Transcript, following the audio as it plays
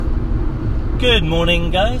Good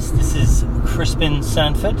morning, guys. This is Crispin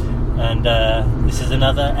Sanford, and this is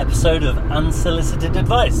another episode of Unsolicited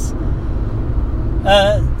Advice.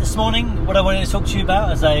 This morning, what I wanted to talk to you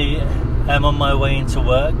about as I am on my way into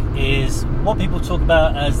work is what people talk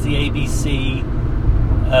about as the ABC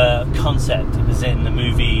concept. It was in the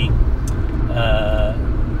movie in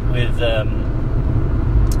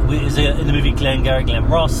the movie Glenn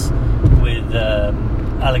Ross with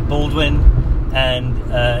Alec Baldwin. And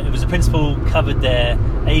it was a principle covered there,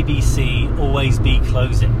 ABC, always be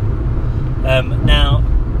closing. Now,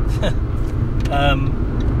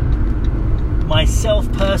 myself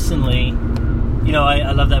personally, you know,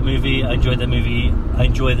 I love that movie, I enjoyed that movie, I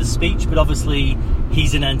enjoy the speech, but obviously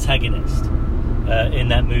he's an antagonist in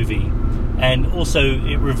that movie. And also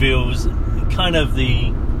it reveals kind of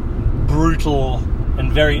the brutal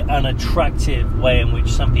and very unattractive way in which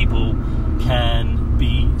some people can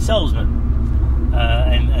be salesmen.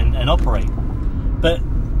 And operate, but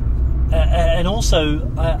and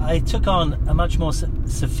also I took on a much more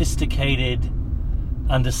sophisticated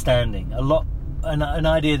understanding, an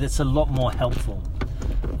idea that's a lot more helpful,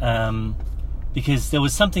 because there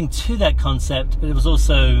was something to that concept, but it was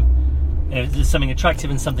also there's something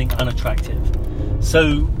attractive and something unattractive.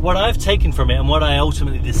 So what I've taken from it and what I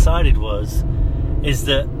ultimately decided is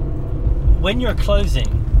that when you're closing,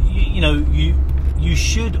 you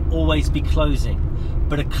should always be closing,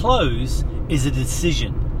 but a close is a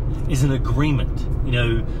decision, is an agreement. You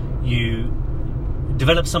know, you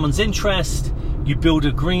develop someone's interest, you build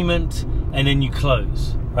agreement, and then you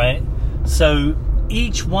close, right? So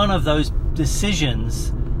each one of those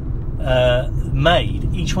decisions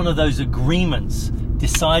made, each one of those agreements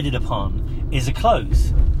decided upon is a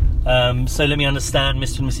close. So let me understand,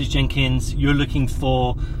 Mr. and Mrs. Jenkins, you're looking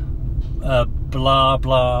for blah,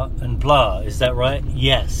 blah, and blah. Is that right?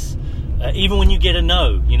 Yes. Even when you get a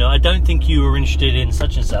no, I don't think you were interested in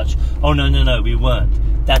such and such. Oh, no, we weren't.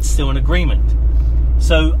 That's still an agreement.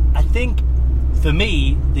 So I think for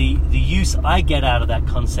me, the use I get out of that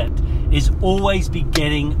concept is always be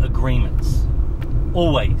getting agreements.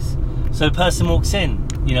 Always. So a person walks in,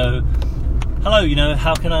 hello,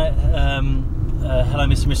 how can I, hello,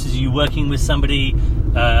 Mr. and Mrs. Are you working with somebody?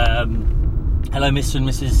 Hello, Mr. and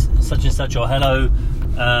Mrs. such and such, or hello,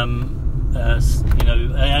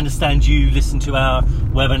 I understand you listened to our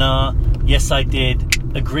webinar. Yes, I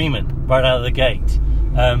did. Agreement right out of the gate.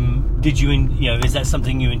 Did you, is that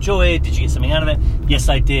something you enjoyed? Did you get something out of it? Yes,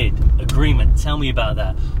 I did. Agreement. Tell me about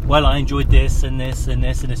that. Well, I enjoyed this and this and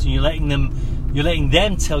this and this. And you're letting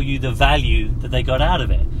them tell you the value that they got out of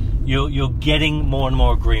it. You're getting more and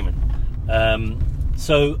more agreement.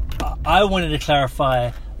 So I wanted to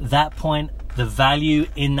clarify that point, the value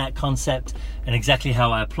in that concept, and exactly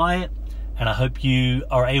how I apply it. And I hope you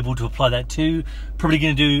are able to apply that too. Probably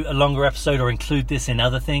going to do a longer episode or include this in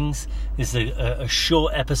other things. This is a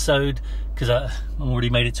short episode because I've already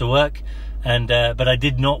made it to work, but I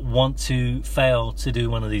did not want to fail to do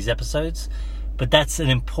one of these episodes. But that's an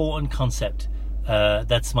important concept.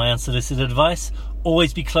 That's my unsolicited advice.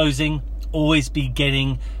 Always be closing. Always be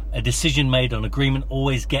getting a decision made on agreement.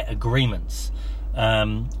 Always get agreements.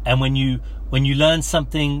 And when you learn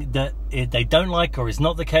something that they don't like or is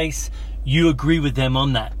not the case, you agree with them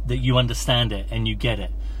on that you understand it and you get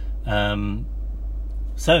it.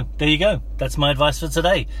 So there you go. That's my advice for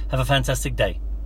today. Have a fantastic day.